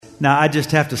Now, I just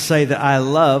have to say that I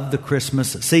love the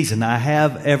Christmas season. I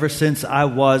have ever since I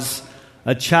was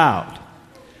a child.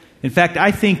 In fact,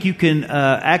 I think you can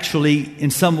actually,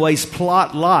 in some ways,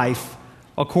 plot life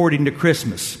according to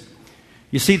Christmas.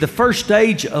 You see, the first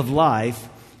stage of life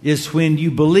is when you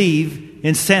believe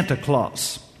in Santa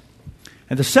Claus.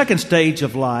 And the second stage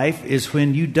of life is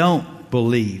when you don't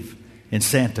believe in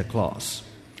Santa Claus.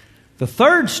 The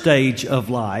third stage of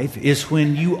life is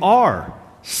when you are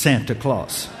Santa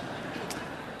Claus.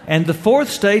 And the fourth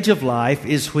stage of life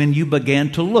is when you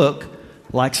began to look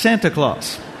like Santa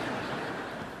Claus.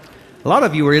 A lot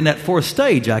of you are in that fourth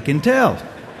stage, I can tell.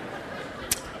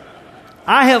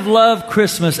 I have loved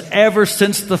Christmas ever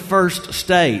since the first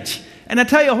stage. And I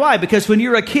tell you why, because when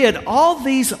you're a kid, all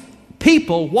these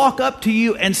people walk up to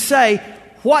you and say,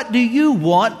 "What do you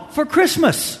want for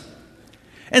Christmas?"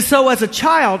 And so as a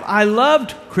child, I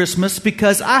loved Christmas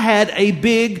because I had a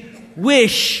big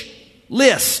wish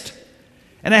list.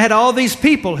 And I had all these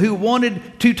people who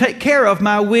wanted to take care of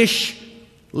my wish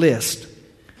list.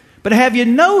 But have you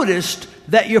noticed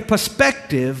that your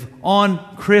perspective on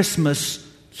Christmas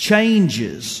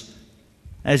changes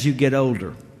as you get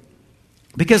older?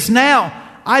 Because now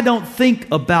I don't think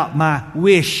about my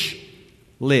wish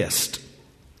list.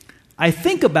 I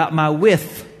think about my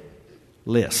with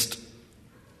list.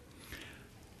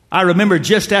 I remember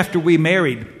just after we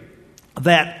married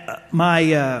that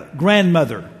my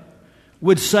grandmother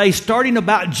would say, starting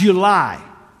about July,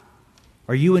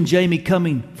 "Are you and Jamie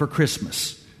coming for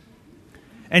Christmas?"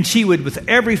 And she would, with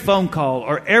every phone call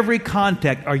or every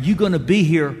contact, "Are you going to be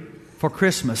here for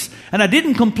Christmas?" And I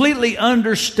didn't completely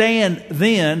understand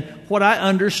then what I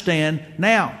understand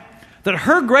now. That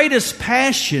her greatest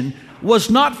passion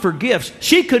was not for gifts.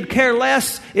 She could care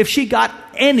less if she got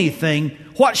anything.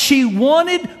 What she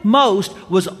wanted most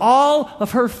was all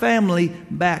of her family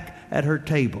back at her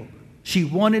table. She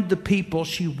wanted the people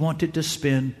she wanted to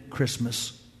spend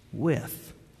Christmas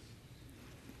with.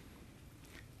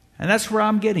 And that's where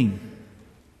I'm getting.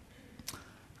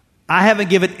 I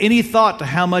haven't given any thought to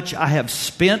how much I have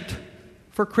spent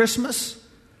for Christmas.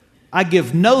 I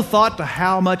give no thought to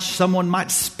how much someone might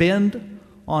spend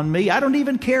on me. I don't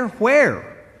even care where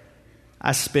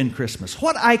I spend Christmas.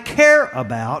 What I care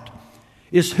about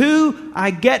is who I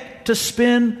get to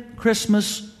spend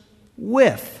Christmas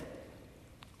with.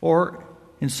 Or,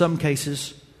 in some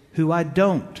cases, who I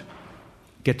don't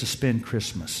get to spend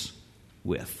Christmas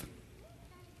with.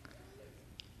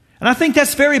 And I think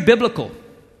that's very biblical.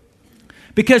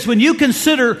 Because when you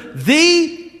consider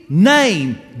the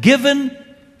name given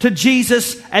to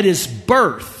Jesus at His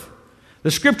birth, the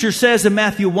Scripture says in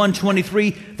Matthew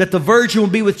 1:23 that the virgin will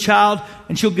be with child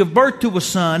and she'll give birth to a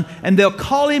son, and they'll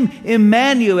call Him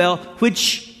Immanuel,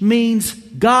 which means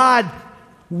God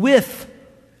with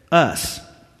us.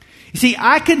 You see,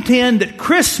 I contend that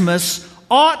Christmas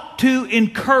ought to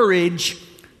encourage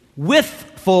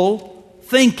withful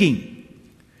thinking.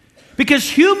 Because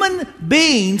human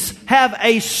beings have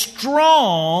a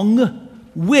strong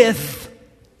with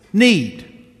need.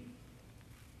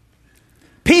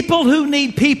 People who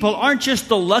need people aren't just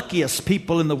the luckiest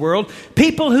people in the world.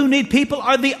 People who need people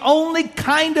are the only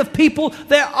kind of people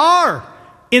there are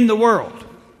in the world.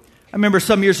 I remember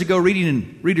some years ago reading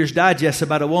in Reader's Digest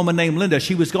about a woman named Linda.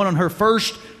 She was going on her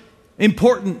first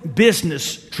important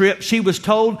business trip. She was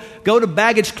told, "Go to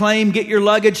baggage claim, get your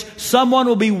luggage. Someone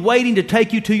will be waiting to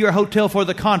take you to your hotel for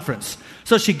the conference."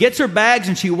 So she gets her bags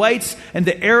and she waits, and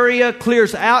the area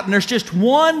clears out, and there's just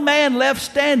one man left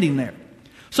standing there.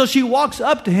 So she walks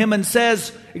up to him and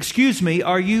says, "Excuse me,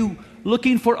 are you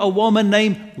looking for a woman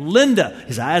named Linda?"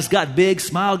 His eyes got big,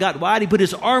 smile got wide. He put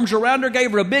his arms around her,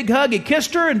 gave her a big hug. He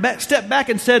kissed her and stepped back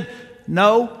and said,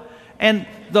 "No." And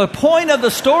the point of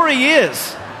the story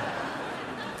is,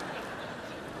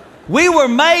 we were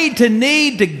made to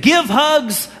need to give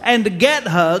hugs and to get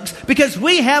hugs because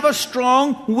we have a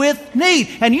strong with need.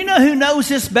 And you know who knows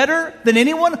this better than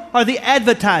anyone? Are the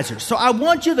advertisers. So I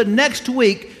want you the next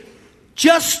week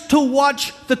just to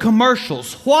watch the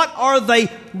commercials. What are they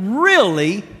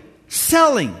really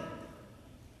selling?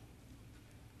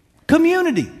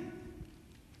 Community.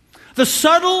 The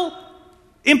subtle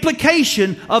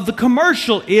implication of the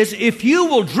commercial is if you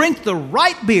will drink the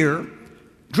right beer,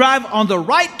 drive on the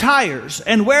right tires,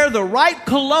 and wear the right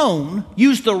cologne,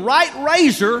 use the right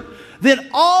razor, then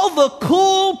all the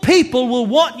cool people will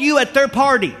want you at their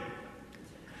party.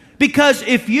 Because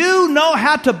if you know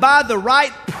how to buy the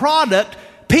right product,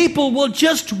 people will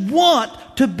just want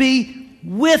to be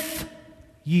with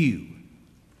you.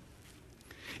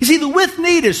 You see, the with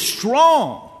need is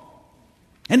strong,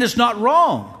 and it's not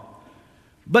wrong.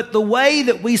 But the way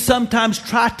that we sometimes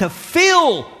try to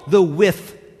fill the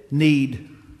with need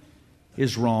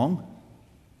is wrong.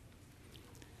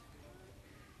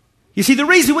 You see, the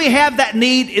reason we have that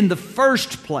need in the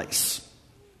first place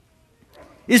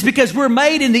is because we're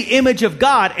made in the image of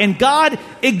God, and God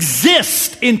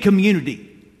exists in community.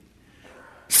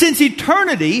 Since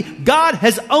eternity, God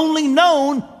has only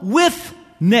known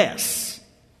withness.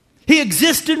 He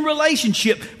exists in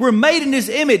relationship. We're made in His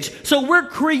image, so we're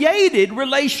created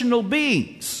relational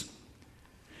beings.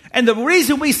 And the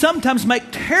reason we sometimes make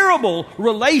terrible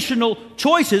relational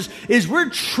choices is we're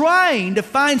trying to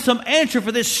find some answer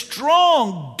for this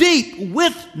strong, deep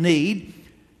with need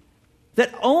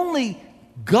that only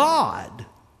God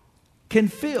can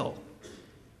fill.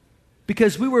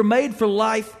 Because we were made for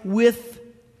life with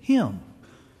Him.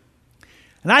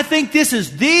 And I think this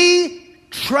is the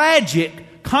tragic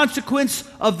consequence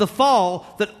of the fall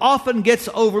that often gets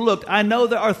overlooked. I know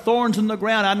there are thorns in the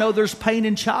ground. I know there's pain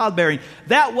in childbearing.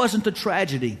 That wasn't the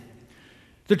tragedy.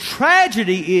 The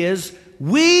tragedy is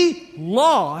we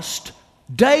lost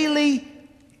daily,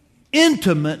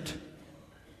 intimate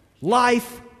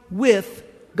life with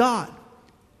God.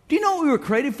 Do you know what we were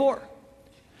created for?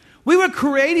 We were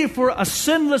created for a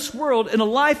sinless world and a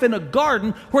life in a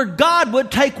garden where God would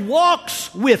take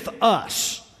walks with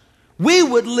us. We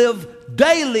would live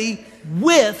daily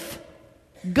with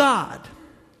God.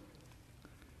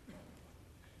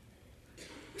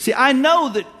 See, I know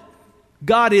that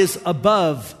God is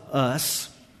above us.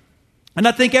 And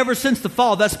I think ever since the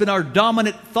fall, that's been our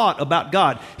dominant thought about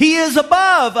God. He is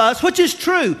above us, which is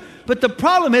true. But the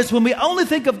problem is when we only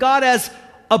think of God as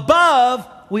above,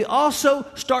 we also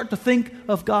start to think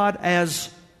of God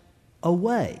as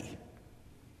away.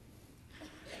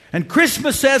 And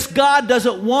Christmas says God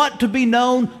doesn't want to be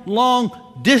known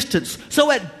long distance.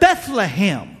 So at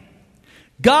Bethlehem,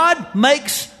 God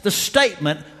makes the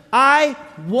statement, I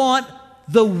want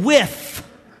the with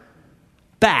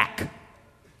back.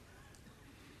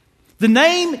 The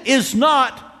name is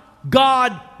not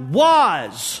God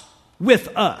was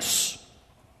with us.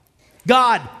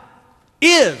 God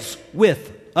is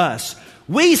with us.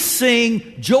 We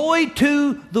sing, joy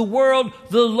to the world,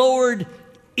 the Lord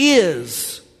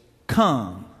is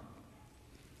come.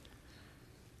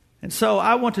 And so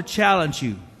I want to challenge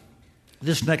you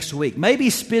this next week. Maybe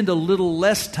spend a little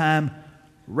less time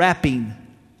wrapping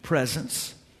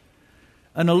presents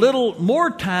and a little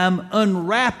more time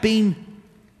unwrapping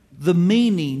the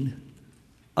meaning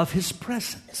of His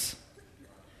presence.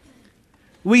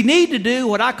 We need to do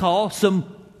what I call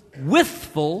some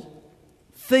withful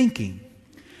thinking.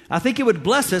 I think it would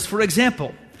bless us. For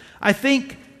example, I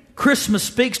think Christmas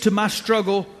speaks to my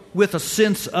struggle with a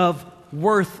sense of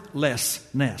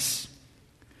worthlessness.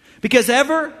 Because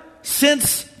ever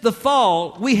since the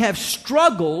fall, we have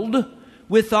struggled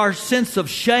with our sense of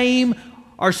shame,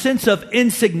 our sense of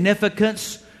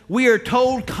insignificance. We are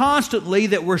told constantly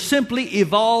that we're simply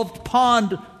evolved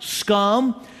pond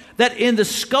scum, that in the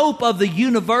scope of the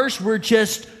universe we're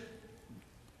just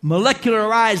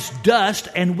molecularized dust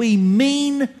and we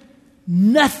mean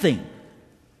nothing.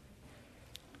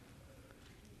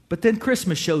 But then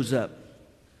Christmas shows up.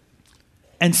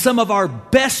 And some of our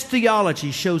best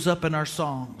theology shows up in our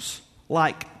songs.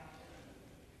 Like,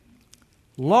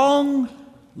 long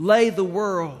lay the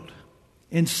world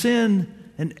in sin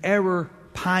and error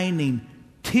pining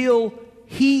till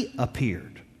He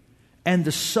appeared. And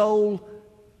the soul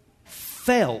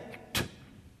felt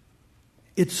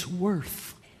its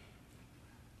worth.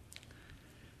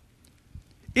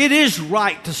 It is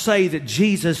right to say that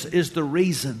Jesus is the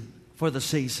reason for the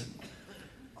season.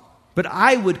 But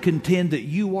I would contend that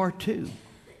you are too.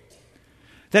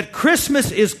 That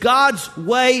Christmas is God's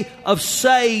way of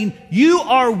saying you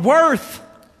are worth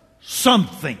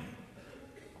something.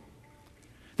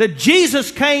 That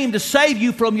Jesus came to save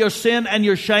you from your sin and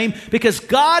your shame because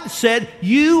God said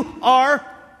you are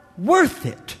worth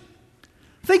it.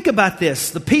 Think about this.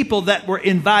 The people that were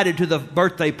invited to the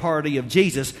birthday party of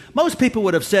Jesus, most people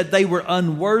would have said they were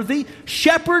unworthy.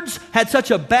 Shepherds had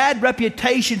such a bad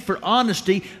reputation for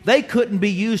honesty, they couldn't be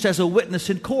used as a witness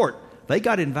in court. They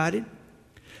got invited.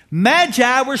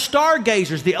 Magi were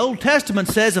stargazers. The Old Testament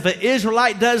says if an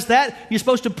Israelite does that, you're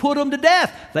supposed to put them to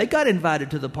death. They got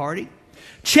invited to the party.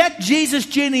 Check Jesus'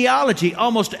 genealogy.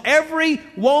 Almost every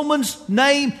woman's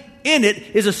name in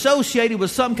it is associated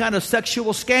with some kind of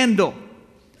sexual scandal.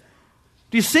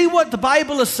 Do you see what the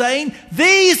Bible is saying?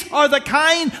 These are the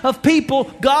kind of people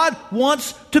God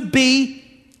wants to be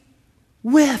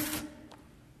with.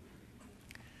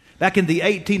 Back in the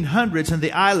 1800s in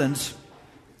the islands,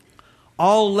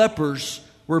 all lepers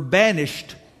were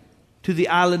banished to the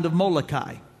island of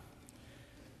Molokai.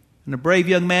 And a brave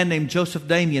young man named Joseph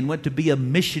Damien went to be a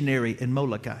missionary in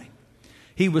Molokai.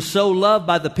 He was so loved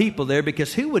by the people there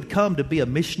because who would come to be a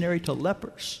missionary to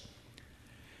lepers?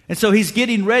 And so he's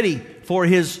getting ready for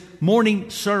his morning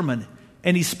sermon,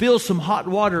 and he spills some hot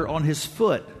water on his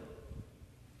foot,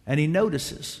 and he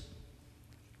notices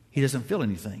he doesn't feel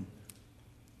anything.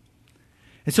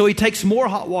 And so he takes more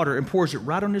hot water and pours it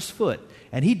right on his foot,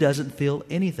 and he doesn't feel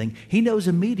anything. He knows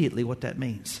immediately what that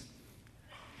means.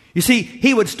 You see,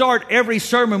 he would start every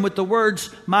sermon with the words,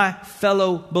 "My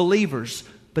fellow believers."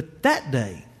 But that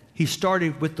day, he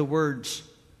started with the words,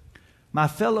 "My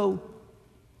fellow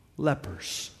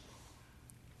lepers."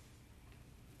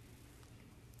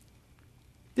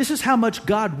 This is how much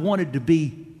God wanted to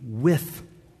be with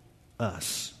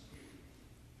us.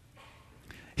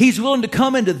 He's willing to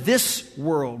come into this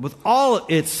world with all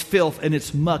its filth and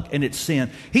its muck and its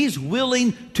sin. He's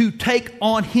willing to take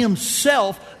on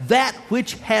himself that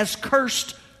which has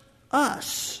cursed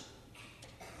us.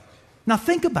 Now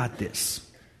think about this.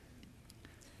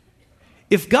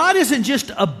 If God isn't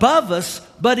just above us,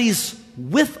 but he's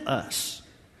with us,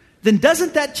 then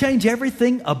doesn't that change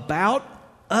everything about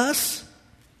us?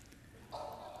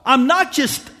 I'm not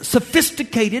just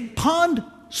sophisticated pond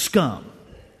scum.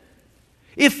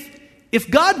 If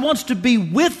God wants to be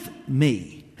with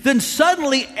me, then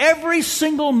suddenly every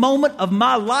single moment of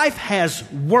my life has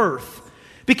worth,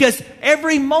 because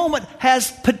every moment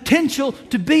has potential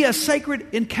to be a sacred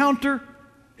encounter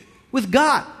with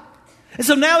God. And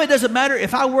so now it doesn't matter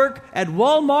if I work at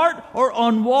Walmart or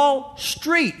on Wall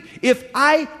Street. If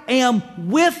I am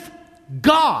with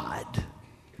God,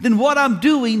 then what I'm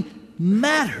doing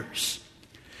matters.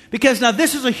 Because now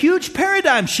this is a huge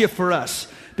paradigm shift for us.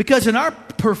 Because in our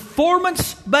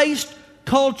performance-based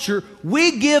culture,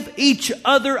 we give each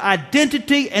other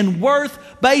identity and worth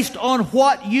based on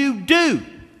what you do.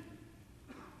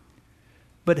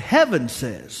 But heaven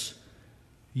says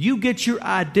you get your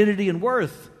identity and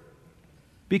worth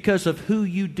because of who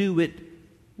you do it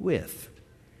with.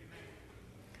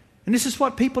 And this is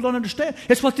what people don't understand.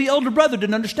 It's what the older brother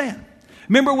didn't understand.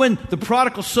 Remember when the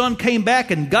prodigal son came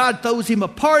back and God throws him a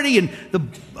party and the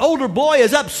older boy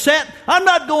is upset? I'm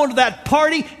not going to that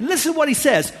party. And listen to what he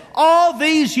says. All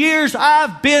these years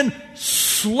I've been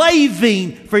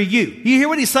slaving for you. You hear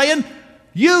what he's saying?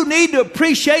 You need to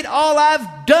appreciate all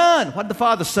I've done. What did the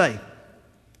father say?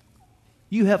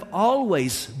 You have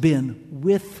always been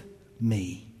with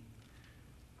me.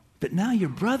 But now your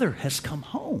brother has come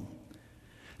home.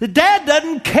 The dad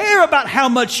doesn't care about how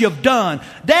much you've done.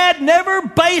 Dad never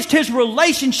based his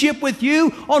relationship with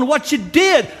you on what you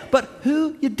did, but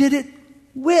who you did it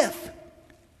with.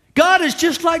 God is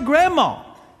just like grandma.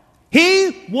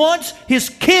 He wants his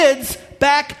kids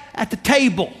back at the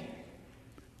table.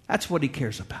 That's what he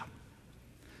cares about.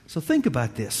 So think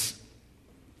about this.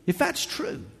 If that's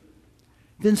true,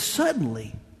 then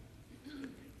suddenly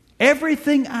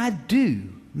everything I do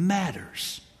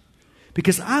matters.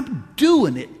 Because I'm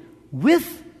doing it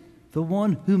with the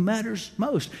one who matters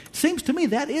most. It seems to me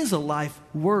that is a life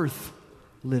worth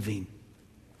living.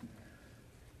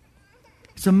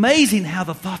 It's amazing how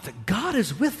the thought that God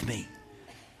is with me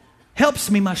helps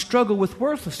me my struggle with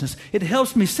worthlessness. It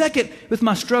helps me, second, with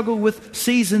my struggle with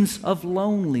seasons of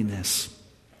loneliness.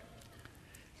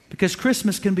 Because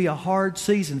Christmas can be a hard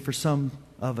season for some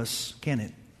of us, can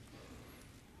it?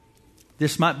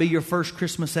 This might be your first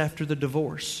Christmas after the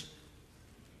divorce.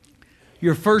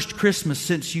 Your first Christmas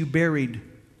since you buried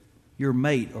your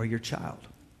mate or your child.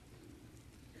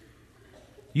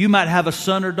 You might have a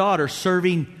son or daughter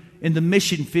serving in the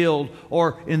mission field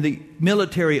or in the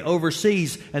military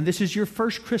overseas, and this is your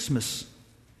first Christmas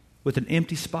with an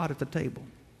empty spot at the table.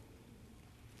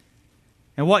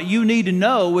 And what you need to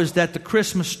know is that the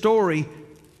Christmas story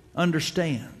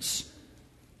understands.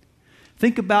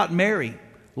 Think about Mary.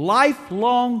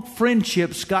 Lifelong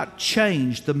friendships got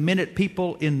changed the minute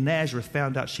people in Nazareth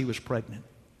found out she was pregnant.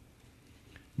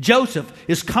 Joseph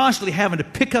is constantly having to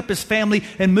pick up his family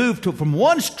and move from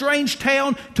one strange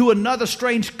town to another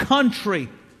strange country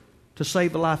to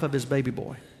save the life of his baby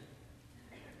boy.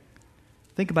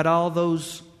 Think about all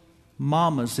those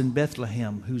mamas in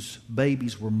Bethlehem whose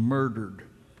babies were murdered.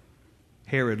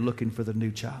 Herod looking for the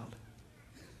new child.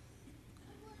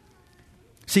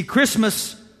 See,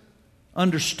 Christmas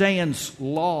understands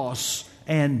loss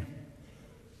and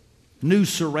new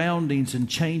surroundings and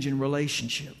change in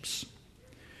relationships.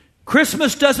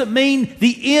 Christmas doesn't mean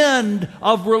the end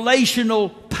of relational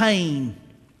pain.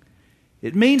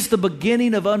 It means the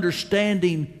beginning of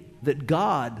understanding that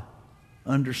God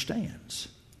understands.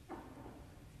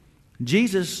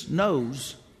 Jesus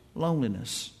knows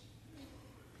loneliness.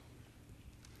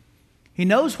 He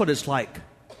knows what it's like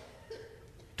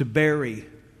to bury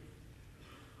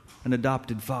an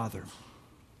adopted father.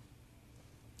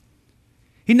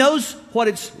 He knows what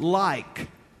it's like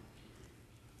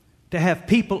to have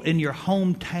people in your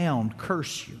hometown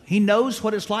curse you. He knows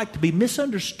what it's like to be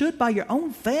misunderstood by your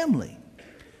own family.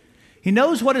 He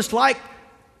knows what it's like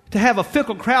to have a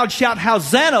fickle crowd shout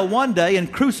Hosanna one day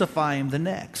and crucify him the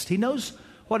next. He knows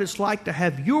what it's like to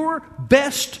have your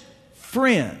best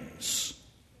friends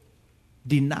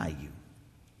deny you.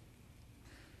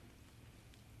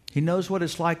 He knows what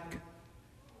it's like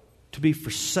to be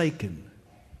forsaken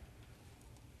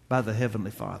by the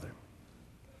Heavenly Father.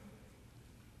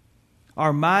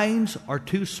 Our minds are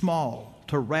too small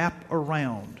to wrap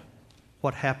around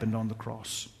what happened on the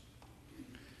cross.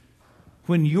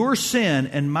 When your sin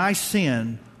and my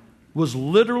sin was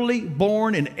literally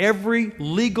born in every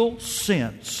legal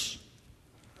sense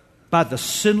by the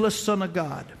sinless Son of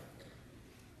God,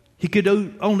 He could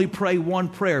only pray one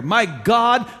prayer. My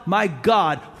God,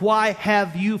 why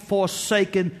have you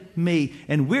forsaken me?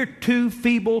 And we're too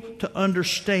feeble to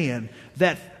understand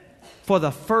that for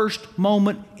the first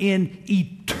moment in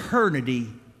eternity,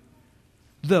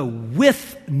 the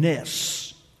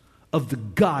withness of the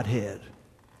Godhead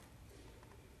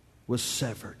was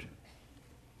severed.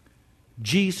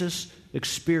 Jesus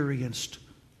experienced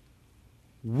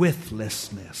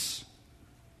withlessness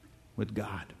with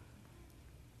God.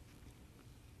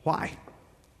 Why?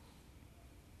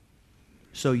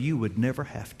 So you would never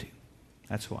have to.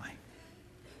 That's why.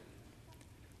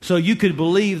 So you could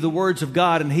believe the words of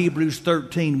God in Hebrews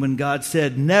 13 when God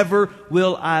said, "Never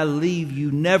will I leave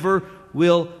you, never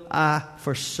will I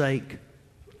forsake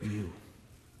you."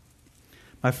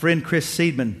 My friend Chris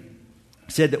Seidman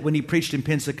said that when he preached in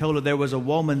Pensacola, there was a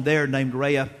woman there named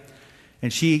Rhea,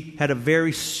 and she had a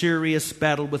very serious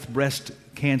battle with breast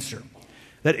cancer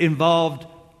that involved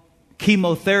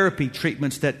chemotherapy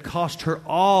treatments that cost her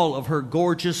all of her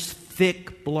gorgeous,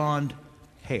 thick, blonde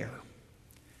hair.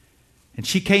 And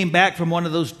she came back from one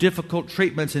of those difficult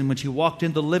treatments, and when she walked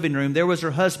into the living room, there was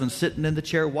her husband sitting in the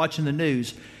chair watching the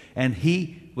news, and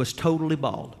he was totally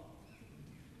bald.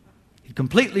 He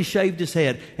completely shaved his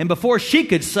head. And before she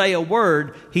could say a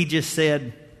word, he just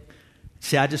said,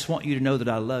 "See, I just want you to know that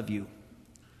I love you,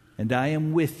 and I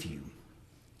am with you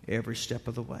every step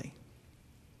of the way."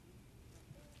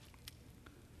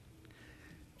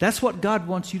 That's what God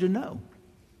wants you to know.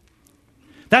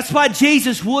 That's why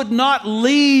Jesus would not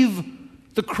leave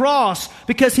the cross,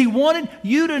 because He wanted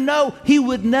you to know He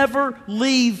would never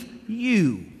leave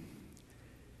you.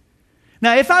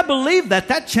 Now, if I believe that,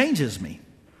 that changes me.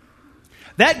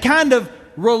 That kind of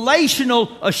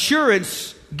relational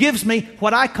assurance gives me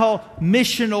what I call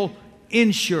missional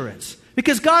insurance.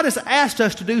 Because God has asked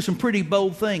us to do some pretty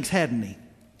bold things, hadn't He?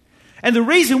 And the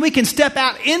reason we can step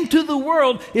out into the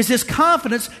world is this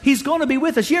confidence He's going to be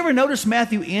with us. You ever notice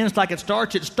Matthew ends like it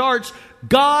starts? It starts,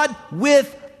 God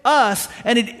with us.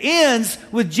 And it ends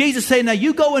with Jesus saying, now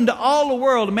you go into all the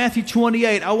world. In Matthew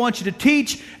 28, I want you to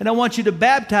teach and I want you to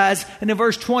baptize. And in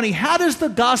verse 20, how does the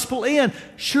gospel end?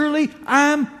 Surely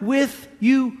I'm with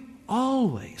you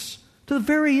always, to the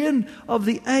very end of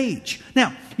the age.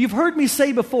 Now, you've heard me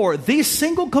say before, the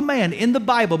single command in the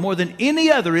Bible more than any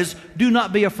other is, do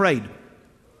not be afraid.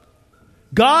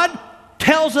 God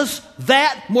tells us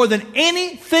that more than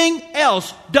anything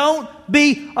else. Don't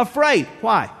be afraid.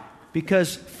 Why?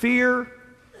 Because fear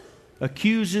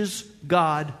accuses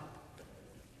God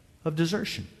of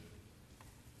desertion.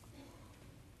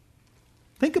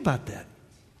 Think about that.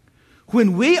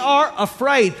 When we are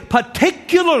afraid,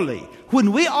 particularly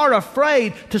when we are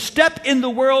afraid to step in the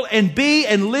world and be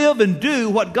and live and do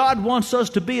what God wants us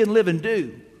to be and live and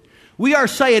do, we are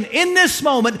saying, in this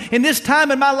moment, in this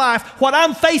time in my life, what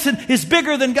I'm facing is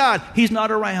bigger than God. He's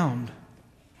not around.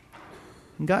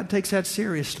 And God takes that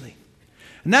seriously.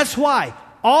 And that's why,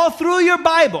 all through your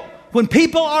Bible, when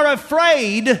people are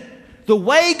afraid, the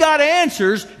way God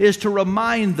answers is to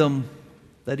remind them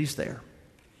that He's there.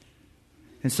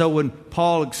 And so when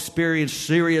Paul experienced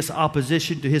serious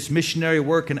opposition to his missionary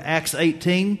work in Acts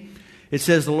 18, it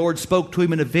says the Lord spoke to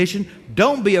him in a vision.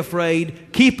 Don't be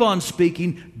afraid. Keep on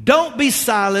speaking. Don't be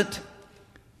silent,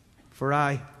 for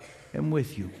I am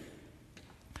with you.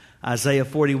 Isaiah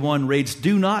 41 reads,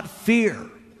 do not fear,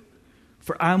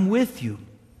 for I'm with you.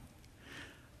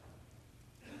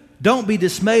 Don't be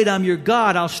dismayed. I'm your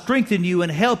God. I'll strengthen you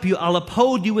and help you. I'll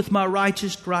uphold you with my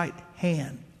righteous right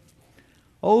hand.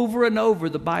 Over and over,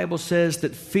 the Bible says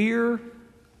that fear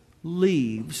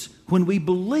leaves when we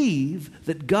believe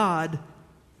that God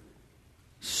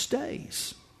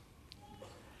stays.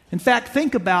 In fact,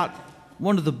 think about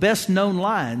one of the best known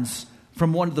lines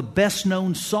from one of the best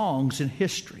known songs in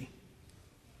history.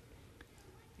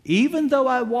 Even though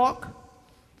I walk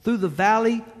through the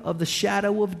valley of the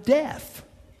shadow of death,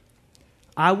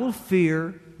 I will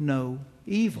fear no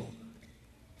evil,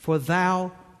 for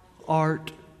thou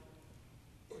art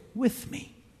with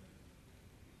me.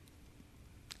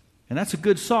 And that's a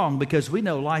good song because we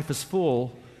know life is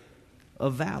full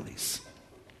of valleys.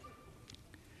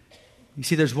 You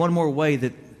see, there's one more way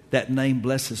that name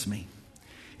blesses me.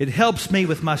 It helps me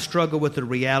with my struggle with the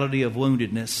reality of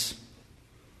woundedness.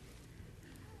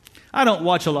 I don't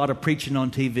watch a lot of preaching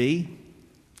on TV.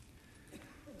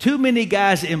 Too many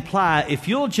guys imply if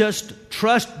you'll just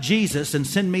trust Jesus and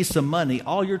send me some money,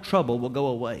 all your trouble will go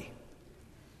away.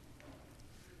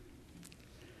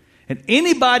 And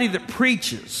anybody that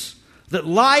preaches that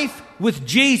life with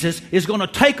Jesus is going to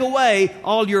take away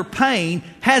all your pain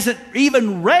hasn't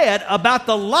even read about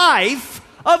the life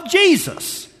of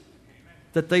Jesus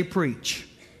that they preach.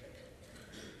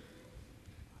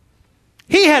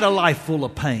 He had a life full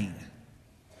of pain.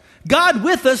 God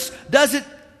with us doesn't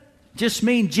just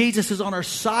mean Jesus is on our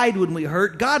side when we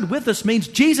hurt. God with us means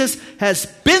Jesus has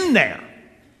been there.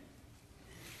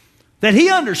 That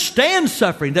He understands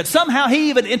suffering, that somehow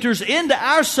He even enters into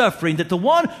our suffering, that the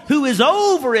one who is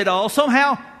over it all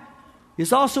somehow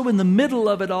is also in the middle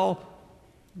of it all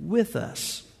with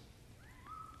us.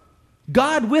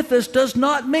 God with us does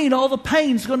not mean all the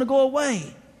pain's going to go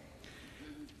away.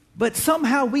 But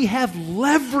somehow we have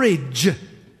leverage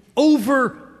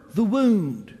over the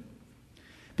wound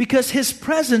because His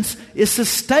presence is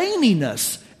sustaining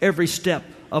us every step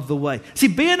of the way. See,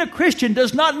 being a Christian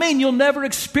does not mean you'll never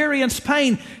experience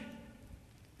pain.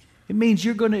 It means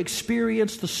you're going to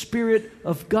experience the Spirit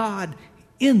of God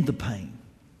in the pain.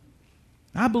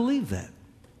 I believe that.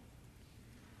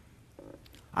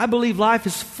 I believe life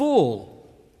is full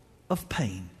of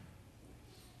pain.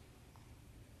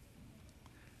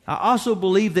 I also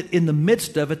believe that in the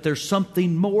midst of it, there's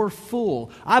something more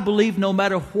full. I believe no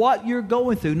matter what you're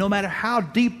going through, no matter how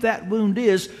deep that wound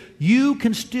is, you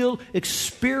can still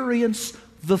experience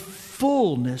the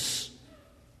fullness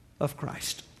of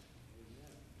Christ.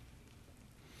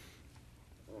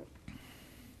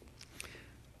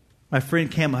 My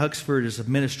friend Cam Huxford is a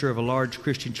minister of a large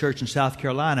Christian church in South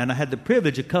Carolina, and I had the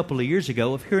privilege a couple of years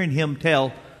ago of hearing him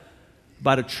tell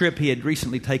about a trip he had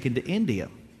recently taken to India.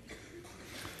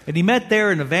 And he met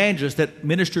there an evangelist that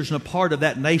ministers in a part of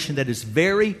that nation that is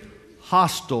very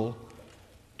hostile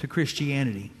to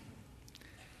Christianity.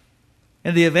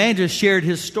 And the evangelist shared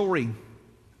his story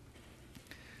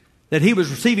that he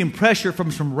was receiving pressure from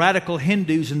some radical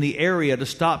Hindus in the area to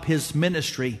stop his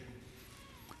ministry.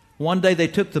 One day they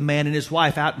took the man and his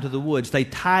wife out into the woods. They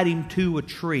tied him to a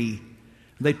tree.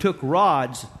 They took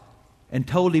rods and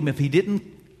told him if he didn't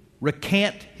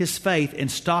recant his faith and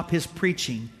stop his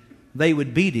preaching, they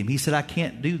would beat him. He said, I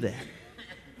can't do that.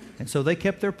 And so they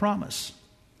kept their promise.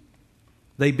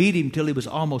 They beat him till he was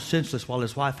almost senseless while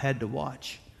his wife had to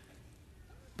watch.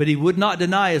 But he would not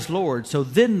deny his Lord. So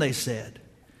then they said,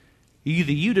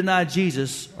 either you deny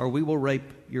Jesus or we will rape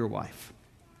your wife.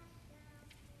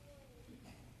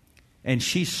 And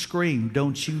she screamed,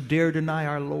 don't you dare deny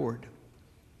our Lord.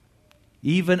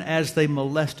 Even as they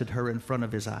molested her in front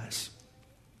of his eyes.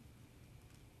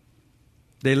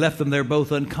 They left them there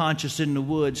both unconscious in the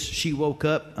woods. She woke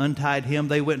up, untied him.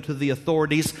 They went to the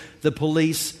authorities. The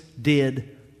police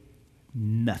did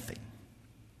nothing.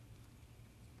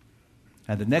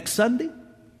 And the next Sunday,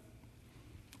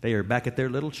 they are back at their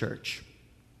little church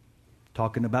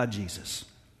talking about Jesus.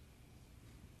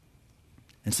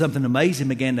 And something amazing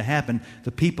began to happen.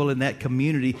 The people in that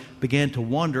community began to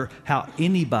wonder how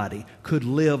anybody could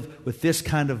live with this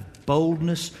kind of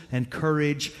boldness and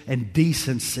courage and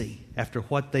decency after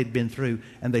what they'd been through,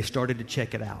 and they started to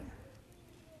check it out.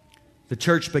 The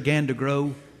church began to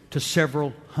grow to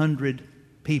several hundred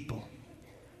people.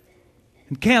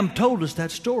 And Cam told us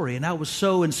that story, and I was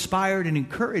so inspired and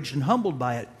encouraged and humbled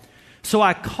by it. So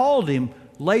I called him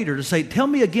later to say, tell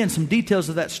me again some details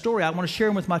of that story. I want to share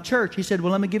them with my church. He said,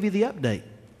 well, let me give you the update.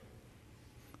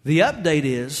 The update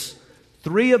is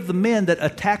 3 of the men that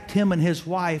attacked him and his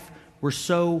wife were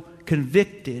so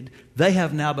convicted, they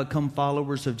have now become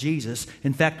followers of Jesus.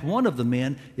 In fact, one of the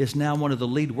men is now one of the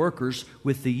lead workers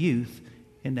with the youth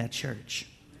in that church.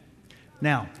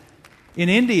 Now, in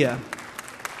India,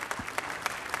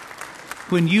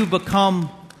 when you become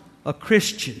a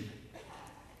Christian,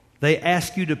 they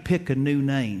ask you to pick a new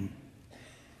name.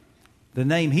 The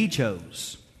name he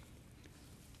chose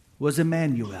was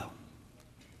Immanuel.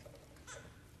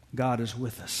 God is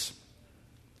with us.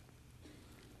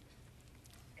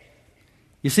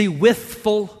 You see,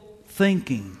 withful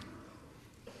thinking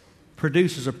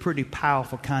produces a pretty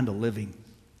powerful kind of living.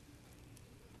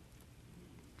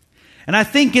 And I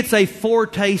think it's a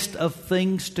foretaste of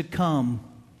things to come.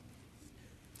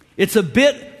 It's a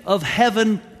bit of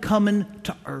heaven coming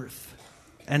to earth.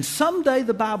 And someday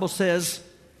the Bible says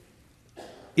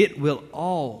it will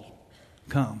all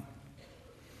come.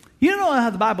 You know how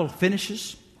the Bible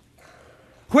finishes?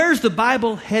 Where's the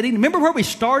Bible heading? Remember where we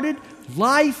started?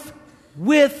 Life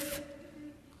with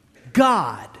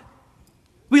God.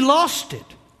 We lost it.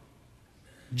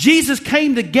 Jesus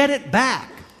came to get it back.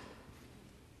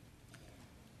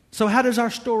 So how does our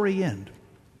story end?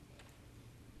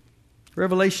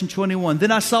 Revelation 21.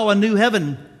 Then I saw a new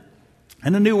heaven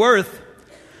and a new earth.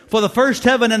 For the first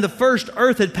heaven and the first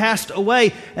earth had passed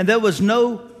away, and there was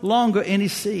no longer any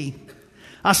sea.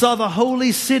 I saw the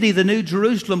holy city, the new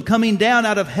Jerusalem, coming down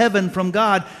out of heaven from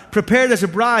God, prepared as a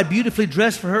bride, beautifully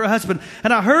dressed for her husband.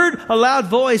 And I heard a loud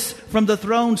voice from the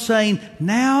throne saying,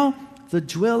 now the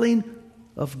dwelling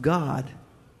of God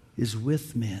is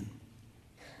with men.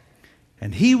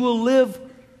 And he will live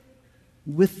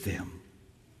with them.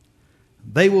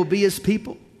 They will be his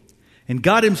people, and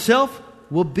God himself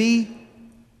will be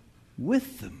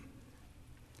with them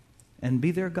and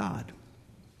be their God.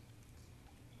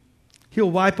 He'll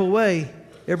wipe away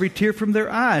every tear from their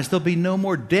eyes. There'll be no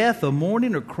more death or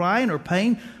mourning or crying or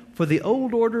pain, for the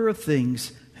old order of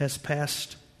things has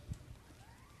passed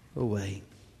away.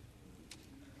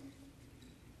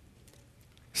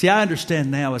 See, I understand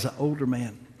now as an older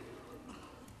man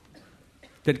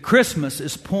that Christmas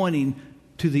is pointing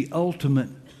to the ultimate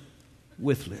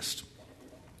with list.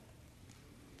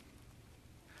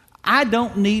 I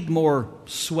don't need more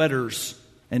sweaters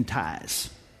and ties.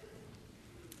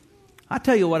 I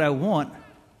tell you what I want.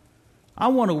 I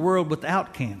want a world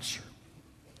without cancer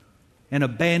and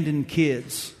abandoned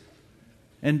kids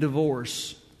and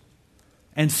divorce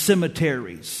and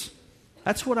cemeteries.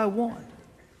 That's what I want.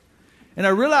 And I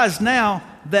realize now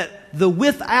that the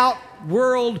without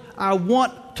world I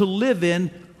want to live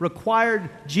in required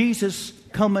Jesus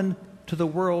coming to the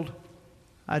world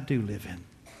I do live in.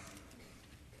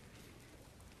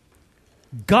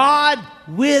 God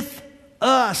with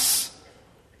us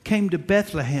came to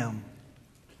Bethlehem,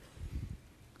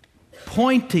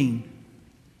 pointing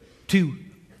to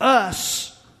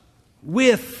us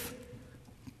with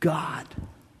God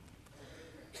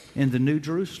in the New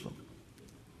Jerusalem.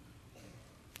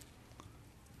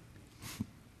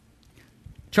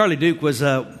 Charlie Duke was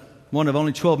one of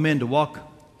only 12 men to walk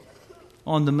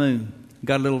on the moon.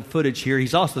 Got a little footage here.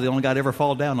 He's also the only guy to ever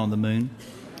fall down on the moon.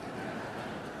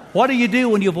 What do you do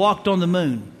when you've walked on the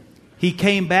moon? He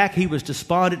came back. He was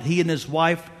despondent. He and his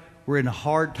wife were in a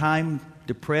hard time,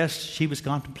 depressed. She was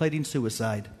contemplating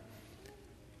suicide.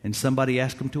 And somebody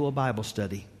asked him to a Bible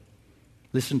study.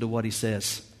 Listen to what he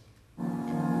says.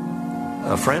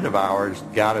 A friend of ours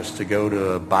got us to go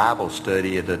to a Bible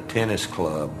study at a tennis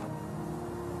club.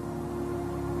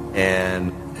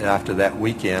 And after that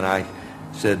weekend, I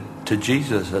said to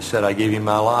Jesus, I said, I give you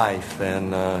my life,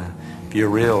 and if you're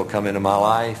real, come into my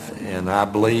life. And I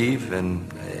believe,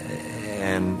 and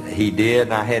he did.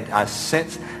 And I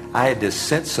had this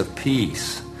sense of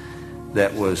peace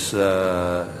that was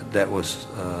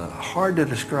hard to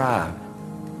describe.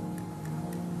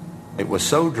 It was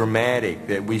so dramatic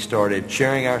that we started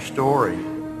sharing our story.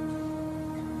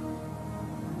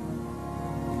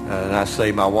 And I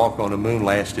say my walk on the moon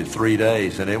lasted 3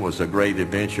 days, and it was a great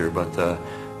adventure, but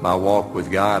my walk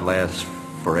with God lasts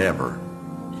forever.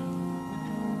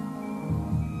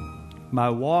 My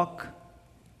walk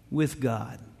with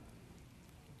God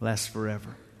lasts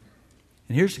forever.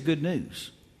 And here's the good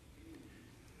news.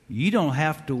 You don't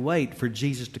have to wait for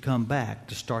Jesus to come back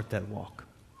to start that walk.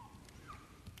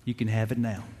 You can have it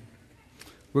now.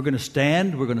 We're going to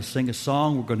stand. We're going to sing a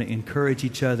song. We're going to encourage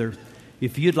each other.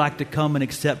 If you'd like to come and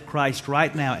accept Christ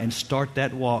right now and start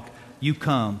that walk, you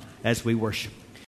come as we worship.